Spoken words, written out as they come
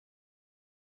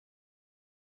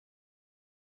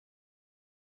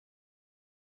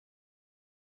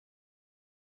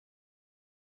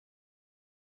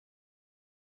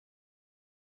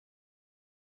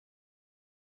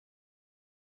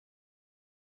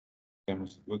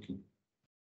camera's working.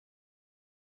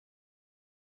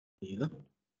 Yeah.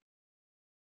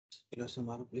 Some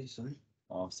other place, sorry.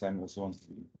 Oh, Sam also wants to.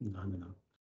 No.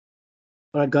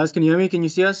 All right, guys, can you hear me? Can you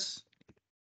see us?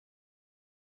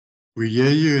 We hear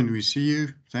you and we see you.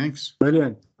 Thanks.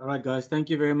 Brilliant. All right, guys, thank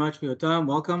you very much for your time.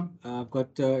 Welcome. I've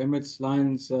got Emirates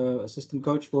Lions assistant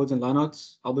coach, forwards and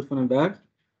lineouts, Albert van den Berg,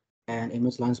 and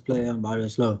Emirates Lions player,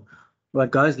 Marius Louw. All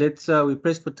right, guys, we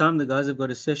pressed for time. The guys have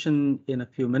got a session in a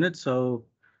few minutes, so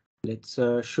let's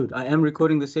shoot. I am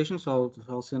recording the session, so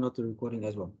I'll send out the recording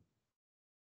as well.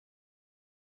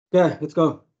 Okay, let's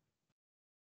go.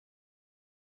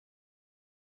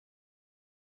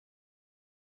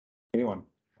 Anyone?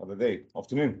 Other day,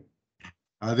 afternoon.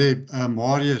 Hi there,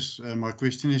 Marius. My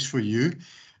question is for you.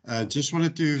 Just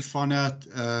wanted to find out,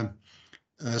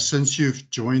 since you've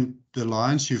joined the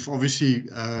Lions, you've obviously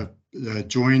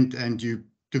joined and you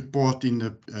took part in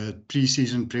the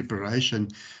pre-season preparation.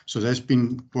 So that's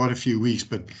been quite a few weeks.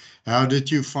 But how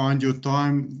did you find your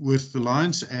time with the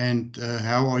Lions, and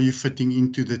how are you fitting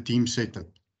into the team setup?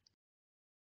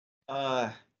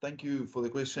 Thank you for the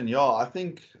question. Yeah, I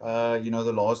think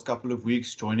the last couple of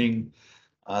weeks joining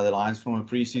the Lions from a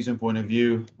preseason point of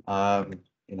view,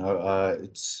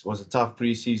 it was a tough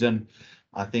preseason.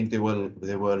 I think there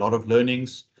were a lot of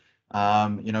learnings.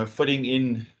 Fitting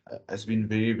in has been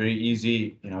very, very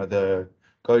easy. The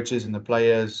coaches and the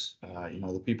players,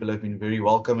 the people have been very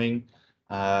welcoming.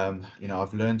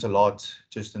 I've learned a lot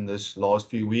just in this last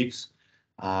few weeks.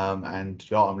 And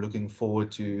yeah, I'm looking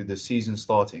forward to the season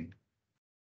starting.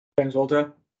 Thanks,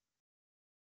 Walter.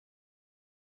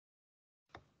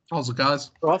 How's it, guys?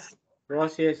 Ross,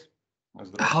 yes.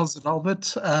 How's it,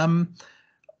 Albert?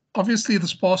 Obviously,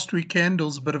 this past weekend, it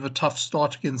was a bit of a tough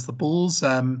start against the Bulls.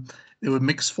 There were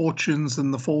mixed fortunes in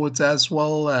the forwards as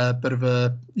well. A bit of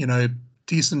a,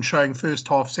 decent showing first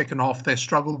half, second half, they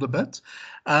struggled a bit.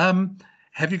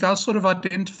 Have you guys sort of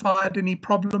identified any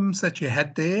problems that you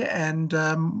had there, and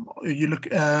you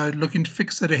looking to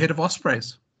fix it ahead of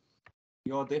Ospreys?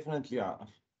 Yeah, definitely.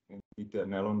 Hit the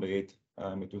nail on the head.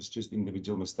 It was just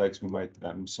individual mistakes we made.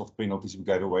 Soft penalties we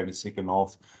gave away in the second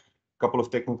half. A couple of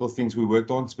technical things we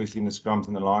worked on, especially in the scrums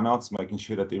and the lineouts, making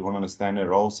sure that everyone understand their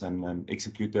roles and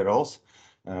execute their roles.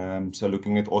 So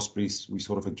looking at Ospreys, we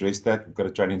sort of addressed that. We've got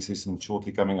a training session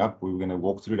shortly coming up. We're going to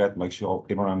walk through that, make sure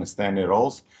everyone understand their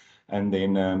roles, and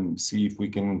then see if we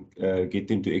can get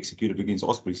them to execute it against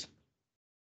Ospreys.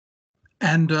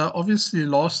 And obviously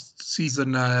last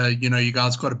season, you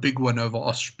guys got a big win over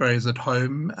Ospreys at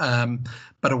home,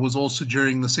 but it was also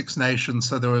during the Six Nations,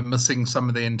 so they were missing some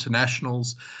of the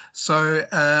internationals. So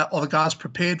are the guys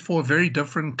prepared for a very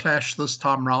different clash this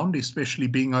time round, especially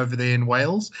being over there in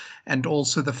Wales, and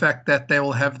also the fact that they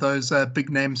will have those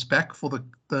big names back for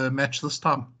the match this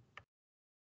time?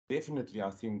 Definitely, I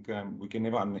think we can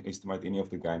never underestimate any of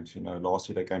the games. Last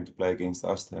year they came to play against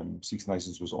us. Six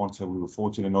Nations was on, so we were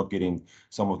fortunate not getting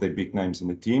some of their big names in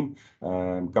the team.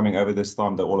 Coming over this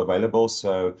time, they're all available.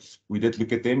 So we did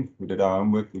look at them. We did our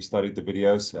homework. We studied the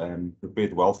videos and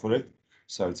prepared well for it.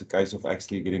 So it's a case of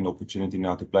actually getting the opportunity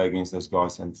now to play against those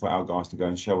guys and for our guys to go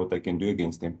and show what they can do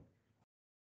against them.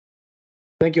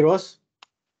 Thank you, Ross.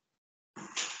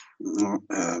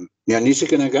 Nisa,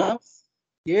 can I go?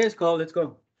 Yes, Carl, let's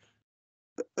go.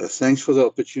 Thanks for the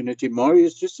opportunity.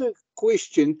 Marius, just a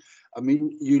question. I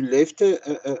mean, you left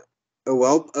a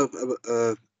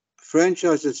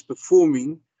franchise that's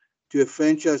performing to a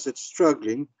franchise that's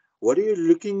struggling. What are you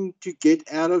looking to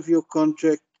get out of your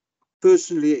contract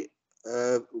personally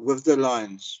with the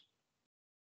Lions?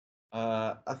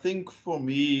 I think for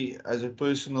me as a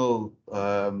personal,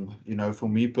 for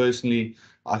me personally,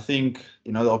 I think,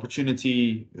 the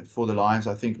opportunity for the Lions,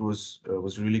 I think was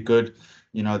really good.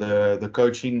 The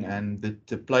coaching and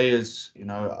the players,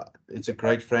 it's a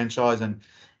great franchise, and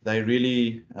they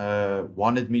really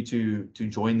wanted me to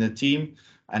join the team.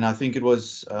 And I think it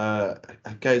was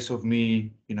a case of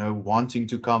me, wanting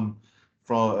to come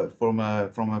from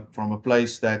a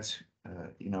place that,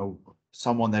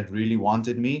 someone that really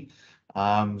wanted me.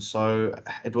 So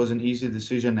it was an easy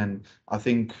decision, and I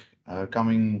think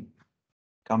coming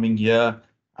here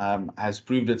has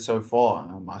proved it so far.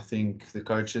 I think the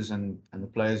coaches and the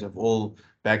players have all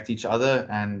backed each other,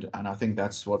 and I think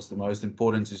that's what's the most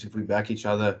important, is if we back each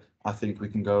other, I think we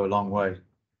can go a long way.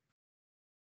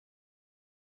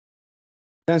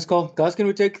 Thanks, Carl. Guys, can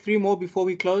we take 3 more before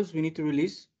we close? We need to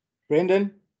release.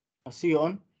 Brendan, I see you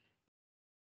on.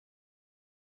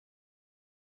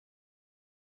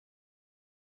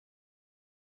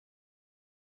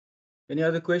 Any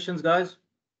other questions, guys?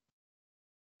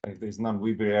 There's none.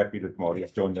 We're very happy that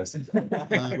Marius joined us.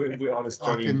 We are a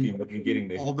struggling team, but we're getting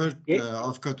there. Albert, Yes.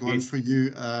 I've got one Yes. for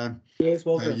you. Yes,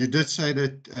 Walter. You did say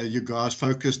that you guys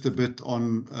focused a bit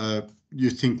on, you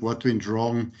think, what went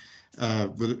wrong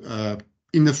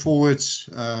in the forwards.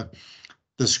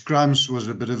 The scrums was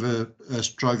a bit of a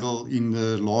struggle in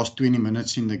the last 20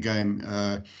 minutes in the game.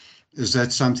 Is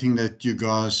that something that you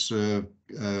guys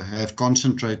have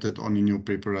concentrated on in your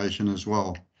preparation as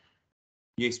well?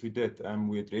 Yes, we did.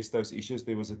 We addressed those issues.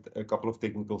 There was a couple of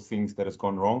technical things that has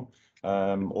gone wrong.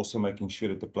 Also making sure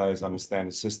that the players understand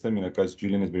the system. You know, Coach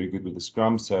Julian is very good with the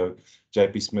scrum. So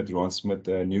JP Smith, Ron Smith,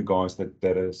 new guys that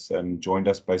has joined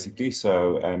us basically.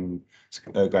 So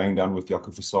going down with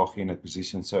Jaco Versage in that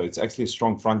position. So it's actually a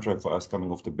strong front row for us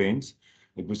coming off the bench.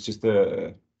 It was just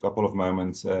a couple of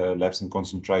moments, lapse in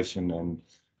concentration, and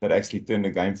that actually turned the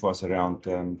game for us around,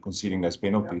 conceding those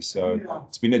penalties. So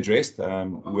it's been addressed,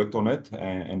 worked on it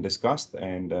and discussed.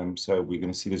 And so we're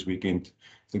going to see this weekend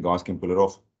if the guys can pull it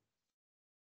off.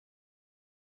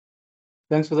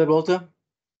 Thanks for that, Walter.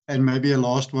 And maybe a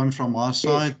last one from our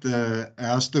side.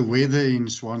 How's the weather in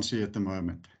Swansea at the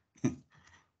moment?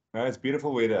 It's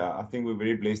beautiful weather. I think we're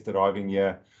very blessed arriving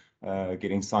here,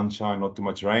 getting sunshine, not too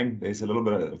much rain. There's a little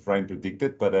bit of rain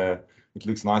predicted, but it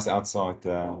looks nice outside.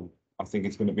 I think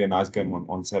it's going to be a nice game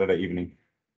on Saturday evening.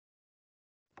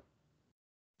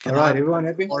 All right, everyone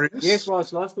happy? Marius? Yes,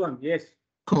 Ross, last one. Yes.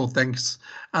 Cool, thanks.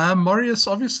 Marius,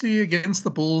 obviously against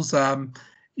the Bulls,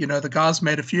 you know, the guys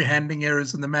made a few handling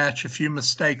errors in the match, a few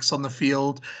mistakes on the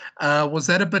field. Was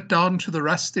that a bit down to the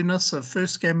rustiness of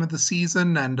first game of the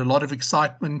season and a lot of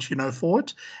excitement, you know, for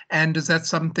it? And is that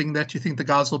something that you think the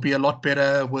guys will be a lot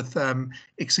better with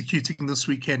executing this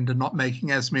weekend and not making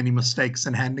as many mistakes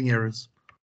and handling errors?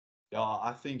 Yeah,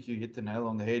 I think you hit the nail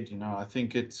on the head. You know, I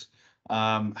think it's,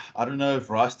 I don't know if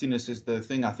rustiness is the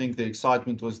thing. I think the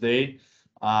excitement was there.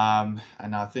 And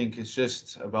I think it's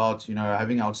just about, you know,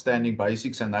 having outstanding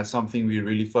basics. And that's something we're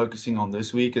really focusing on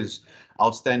this week is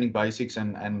outstanding basics.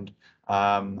 And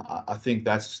I think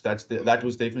that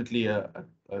was definitely a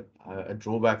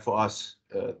drawback for us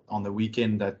on the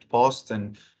weekend that passed.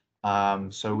 And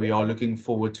so we are looking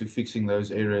forward to fixing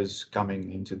those errors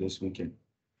coming into this weekend.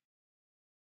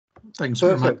 Thanks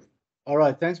very much. Perfect. All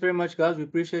right. Thanks very much, guys. We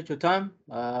appreciate your time.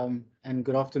 And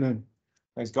good afternoon.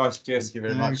 Thanks, guys. Cheers. Thank you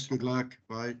very Thanks, much. good luck.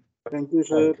 Bye. Thank you,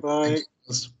 sir. Bye.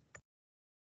 Thanks.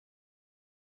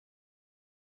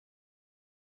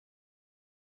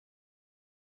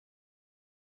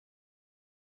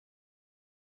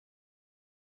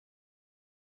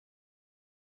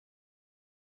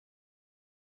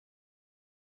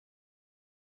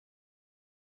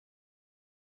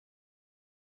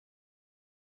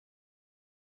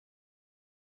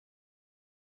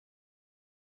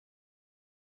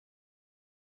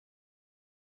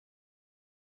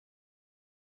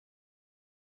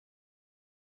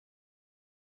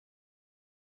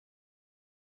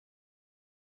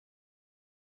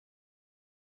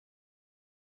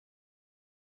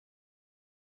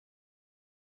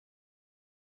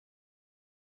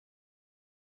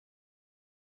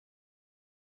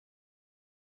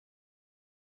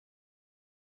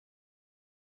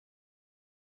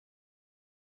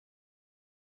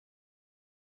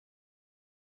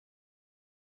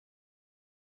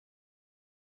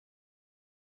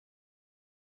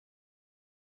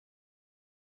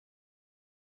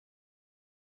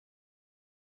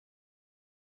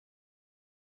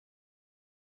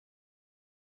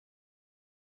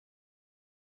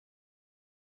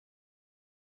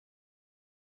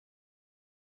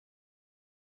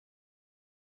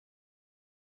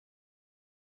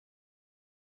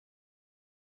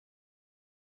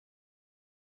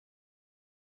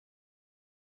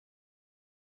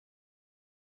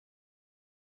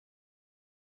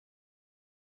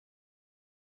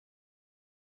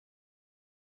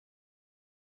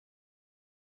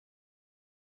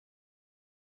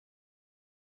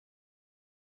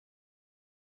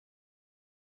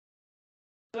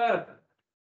 Sir.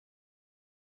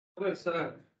 Hello,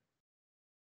 sir.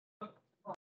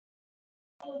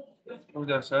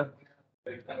 Hold on, sir.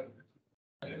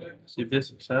 See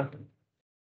this, sir?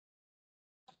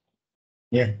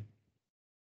 Yeah.